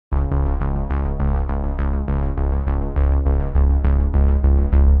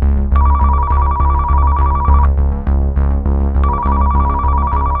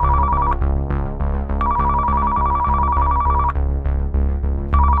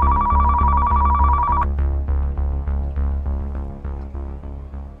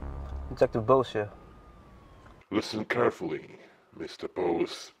Detective Bose here. Listen carefully, Mr.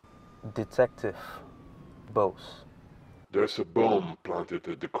 Bose. Detective Bose. There's a bomb planted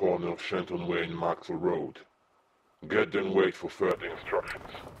at the corner of Shenton Way and Maxwell Road. Get there and wait for further instructions.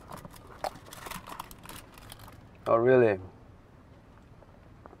 Oh, really?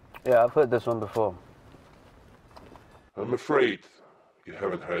 Yeah, I've heard this one before. I'm afraid you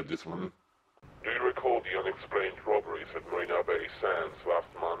haven't heard this one. Do you recall the unexplained robberies at Marina Bay Sands last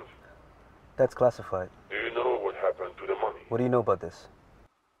month? That's classified. Do you know what happened to the money? What do you know about this?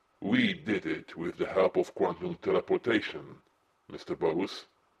 We did it with the help of quantum teleportation, Mr. Bose.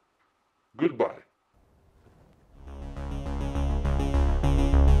 Goodbye.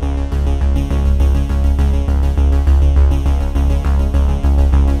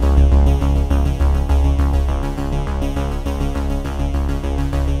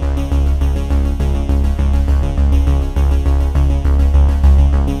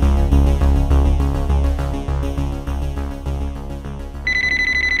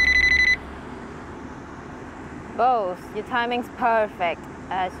 Bose, your timing's perfect,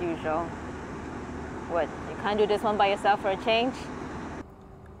 as usual. What, you can't do this one by yourself for a change?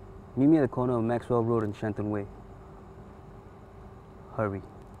 Meet me at the corner of Maxwell Road and Shenton Way. Hurry.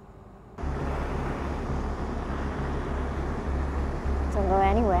 Don't go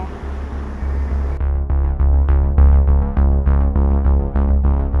anywhere.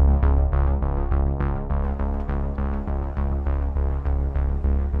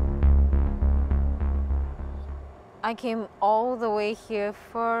 I came all the way here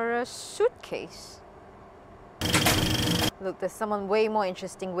for a suitcase. Look, there's someone way more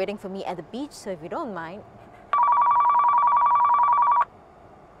interesting waiting for me at the beach, so if you don't mind.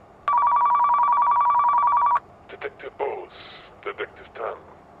 Detective Bose, Detective Tan.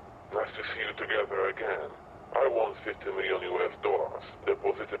 Nice to see you together again. I want $50 million US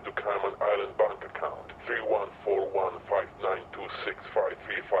deposited to Cayman Island bank account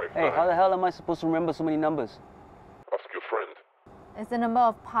 314159265359. Hey, how the hell am I supposed to remember so many numbers? Ask your friend. It's the number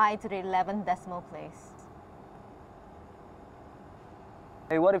of pi to the 11th decimal place.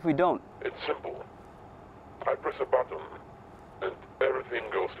 Hey, what if we don't? It's simple. I press a button, and everything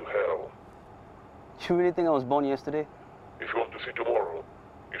goes to hell. You really think I was born yesterday? If you want to see tomorrow,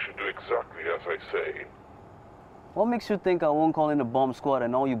 you should do exactly as I say. What makes you think I won't call in the bomb squad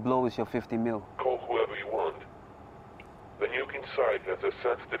and all you blow is your 50 mil? Call whoever you want. The nuke inside has a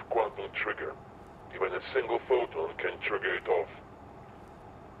sensitive quantum trigger. Even a single photon can trigger it off.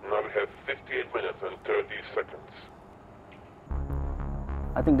 Now we have 58 minutes and 30 seconds.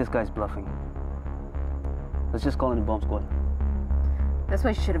 I think this guy's bluffing. Let's just call in the bomb squad. That's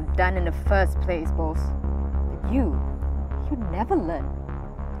what you should have done in the first place, Bose. But you never learn.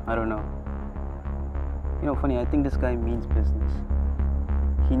 I don't know. You know, funny, I think this guy means business.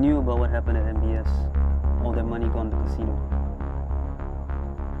 He knew about what happened at MBS. All that money gone to the casino.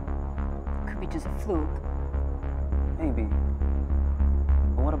 Could be just a fluke. Maybe.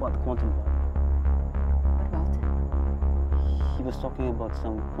 But what about the quantum bomb? What about it? He was talking about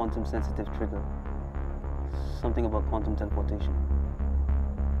some quantum sensitive trigger. Something about quantum teleportation.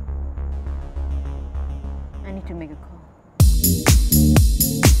 I need to make a call.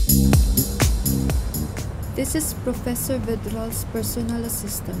 This is Professor Vidral's personal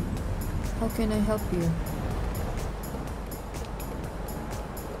assistant. How can I help you?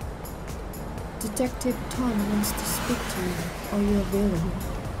 Detective Tom wants to speak to you. Are you available?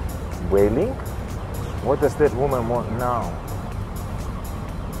 Wailing? What does that woman want now?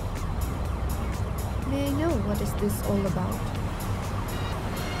 May I know what is this all about?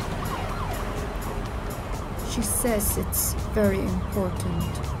 She says it's very important.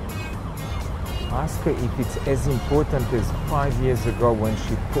 Ask her if it's as important as 5 years ago when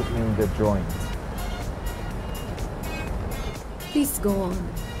she put me in the joint. Please go on.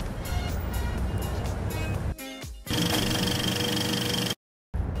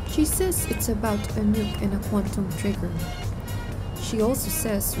 She says it's about a nuke and a quantum trigger. She also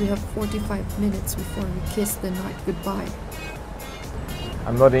says we have 45 minutes before we kiss the night goodbye.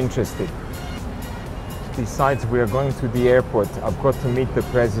 I'm not interested. Besides, we are going to the airport. I've got to meet the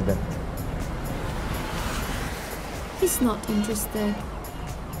president. He's not interested.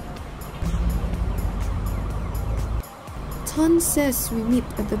 Tan says we meet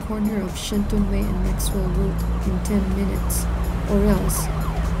at the corner of Shenton Way and Maxwell Road in 10 minutes, or else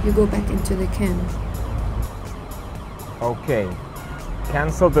you go back into the can. Okay.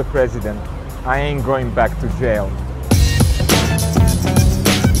 Cancel the president. I ain't going back to jail.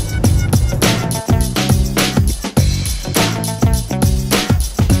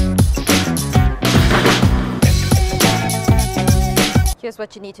 Here's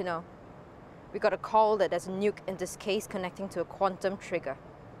what you need to know. We got a call that there's a nuke in this case connecting to a quantum trigger.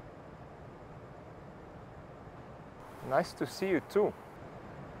 Nice to see you too.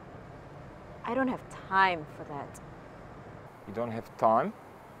 I don't have time for that. You don't have time?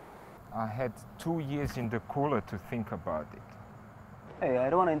 I had 2 years in the cooler to think about it. Hey, I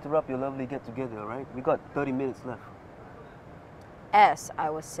don't want to interrupt your lovely get-together, all right? We got 30 minutes left. As I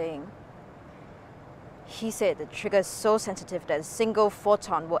was saying, he said the trigger is so sensitive that a single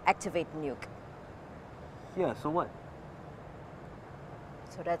photon will activate the nuke. Yeah, so what?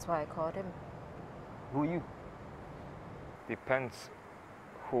 So that's why I called him. Who are you? Depends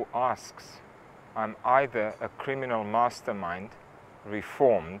who asks. I'm either a criminal mastermind,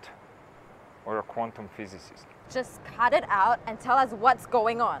 reformed, or a quantum physicist. Just cut it out and tell us what's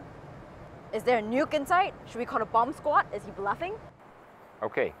going on. Is there a nuke inside? Should we call a bomb squad? Is he bluffing?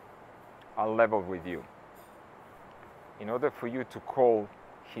 Okay, I'll level with you. In order for you to call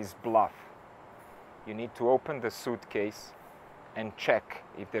his bluff, you need to open the suitcase and check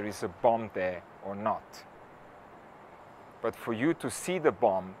if there is a bomb there or not. But for you to see the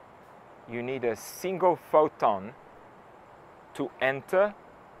bomb, you need a single photon to enter,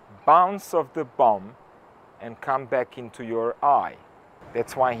 bounce off the bomb, and come back into your eye.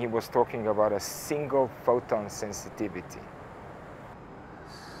 That's why he was talking about a single photon sensitivity.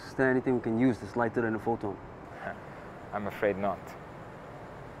 Is there anything we can use that's lighter than a photon? I'm afraid not.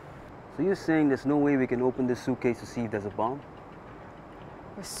 So you're saying there's no way we can open this suitcase to see if there's a bomb?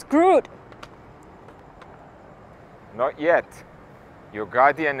 We're screwed. Not yet. Your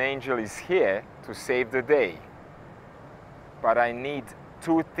guardian angel is here to save the day. But I need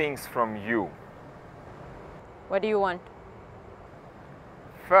 2 things from you. What do you want?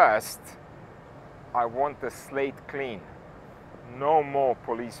 First, I want the slate clean. No more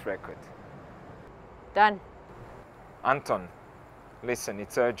police record. Done. Anton, listen,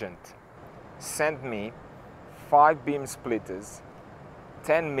 it's urgent. Send me 5 beam splitters,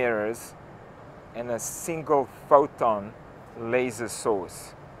 10 mirrors, and a single photon laser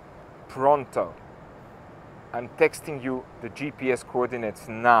source. Pronto. I'm texting you the GPS coordinates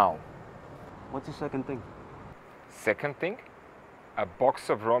now. What's the second thing? Second thing, a box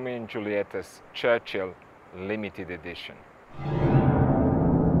of Romeo and Juliet's Churchill limited edition.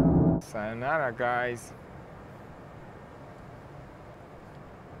 Sayonara, guys.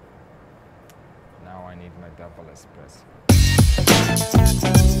 Now I need my double espresso.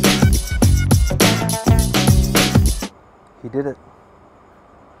 He did it.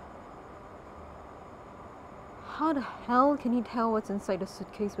 How the hell can he tell what's inside the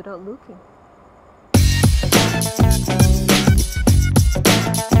suitcase without looking?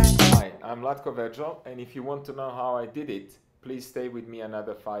 Hi, I'm Elitzur-Vaidman, and if you want to know how I did it, please stay with me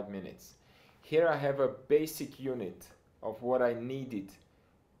another 5 minutes. Here I have a basic unit of what I needed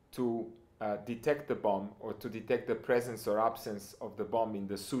to detect the bomb, or to detect the presence or absence of the bomb in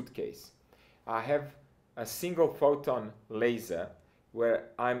the suitcase. I have a single photon laser where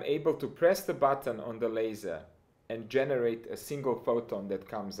I'm able to press the button on the laser and generate a single photon that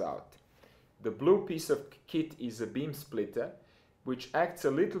comes out. The blue piece of kit is a beam splitter, which acts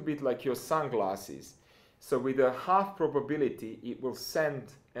a little bit like your sunglasses. So with a half probability, it will send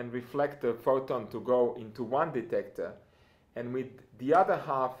and reflect the photon to go into one detector, and with the other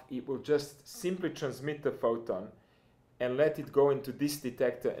half, it will just simply transmit the photon and let it go into this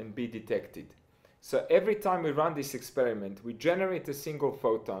detector and be detected. So every time we run this experiment, we generate a single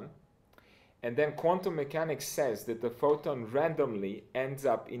photon, and then quantum mechanics says that the photon randomly ends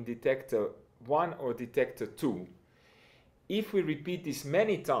up in detector 1 or detector 2. If we repeat this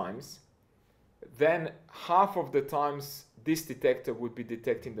many times, then half of the times this detector would be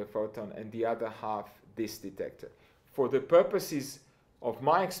detecting the photon and the other half this detector. For the purposes of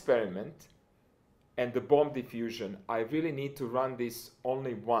my experiment and the bomb diffusion, I really need to run this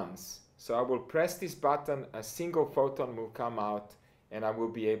only once. So I will press this button, a single photon will come out, and I will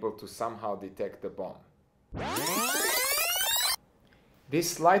be able to somehow detect the bomb. This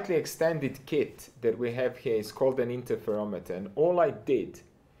slightly extended kit that we have here is called an interferometer, and all I did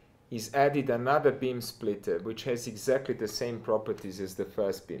is added another beam splitter which has exactly the same properties as the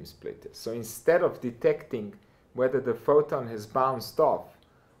first beam splitter. So instead of detecting whether the photon has bounced off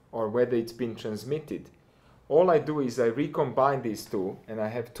or whether it's been transmitted, all I do is I recombine these two, and I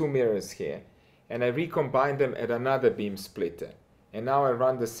have 2 mirrors here, and I recombine them at another beam splitter, and now I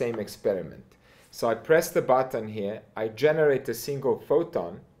run the same experiment. So I press the button here, I generate a single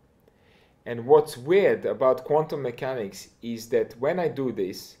photon, and what's weird about quantum mechanics is that when I do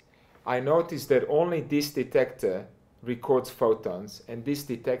this, I notice that only this detector records photons and this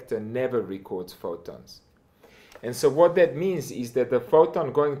detector never records photons. And so what that means is that the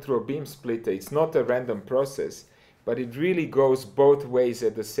photon going through a beam splitter, it's not a random process, but it really goes both ways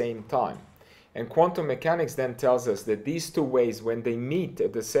at the same time. And quantum mechanics then tells us that these two ways, when they meet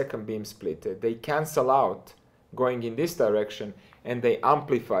at the second beam splitter, they cancel out going in this direction, and they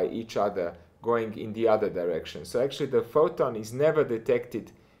amplify each other going in the other direction. So actually the photon is never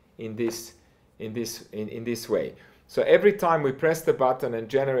detected in this way. So every time we press the button and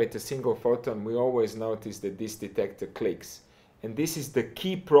generate a single photon, we always notice that this detector clicks. And this is the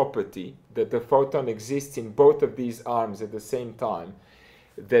key property, that the photon exists in both of these arms at the same time,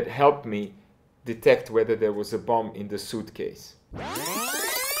 that helped me detect whether there was a bomb in the suitcase.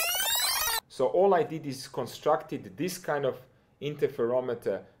 So all I did is constructed this kind of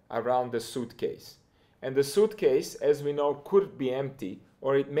interferometer around the suitcase. And the suitcase, as we know, could be empty,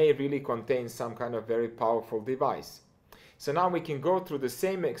 or it may really contain some kind of very powerful device. So now we can go through the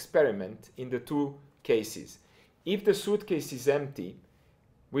same experiment in the two cases. If the suitcase is empty,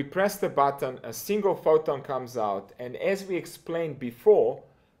 we press the button, a single photon comes out, and as we explained before,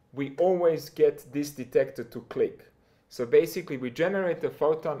 we always get this detector to click. So basically we generate a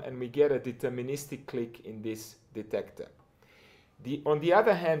photon and we get a deterministic click in this detector. On the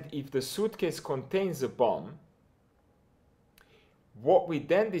other hand, if the suitcase contains a bomb, what we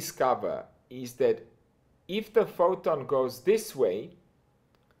then discover is that if the photon goes this way,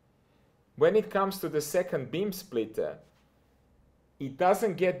 when it comes to the second beam splitter, it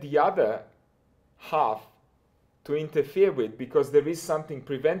doesn't get the other half to interfere with, because there is something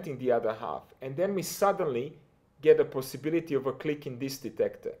preventing the other half. And then we suddenly get a possibility of a click in this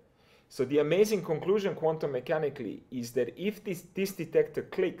detector. So the amazing conclusion quantum mechanically is that if this detector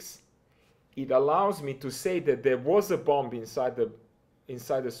clicks, it allows me to say that there was a bomb inside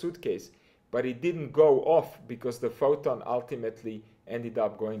the suitcase, but it didn't go off because the photon ultimately ended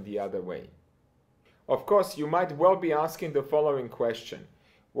up going the other way. Of course, you might well be asking the following question.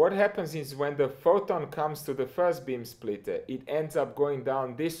 What happens is when the photon comes to the first beam splitter, it ends up going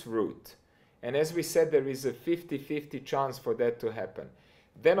down this route. And as we said, there is a 50-50 chance for that to happen.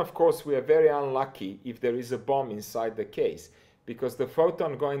 Then, of course, we are very unlucky if there is a bomb inside the case, because the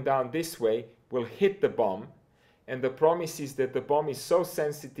photon going down this way will hit the bomb, and the promise is that the bomb is so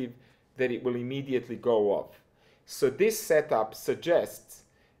sensitive that it will immediately go off. So this setup suggests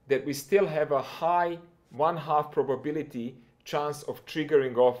that we still have a high 1/2 probability chance of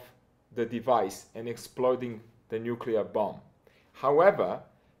triggering off the device and exploding the nuclear bomb. However,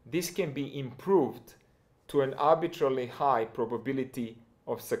 this can be improved to an arbitrarily high probability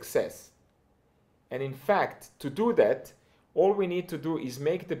of success. And in fact, to do that, all we need to do is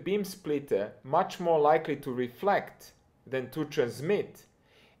make the beam splitter much more likely to reflect than to transmit.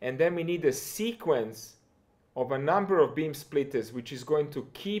 And then we need a sequence of a number of beam splitters which is going to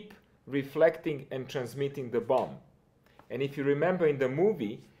keep reflecting and transmitting the bomb. And if you remember in the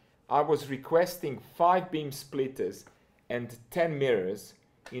movie, I was requesting 5 beam splitters and 10 mirrors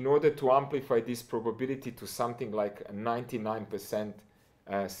in order to amplify this probability to something like a 99%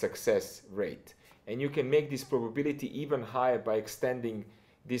 success rate. And you can make this probability even higher by extending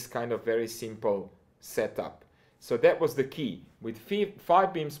this kind of very simple setup. So that was the key. With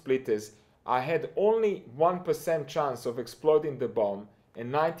 5 beam splitters, I had only 1% chance of exploding the bomb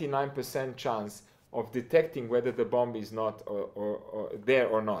and 99% chance of detecting whether the bomb is not or there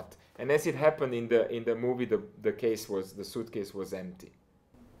or not. And as it happened in the movie, the suitcase was empty.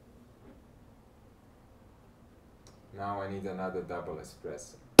 Now I need another double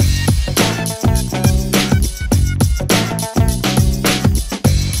espresso.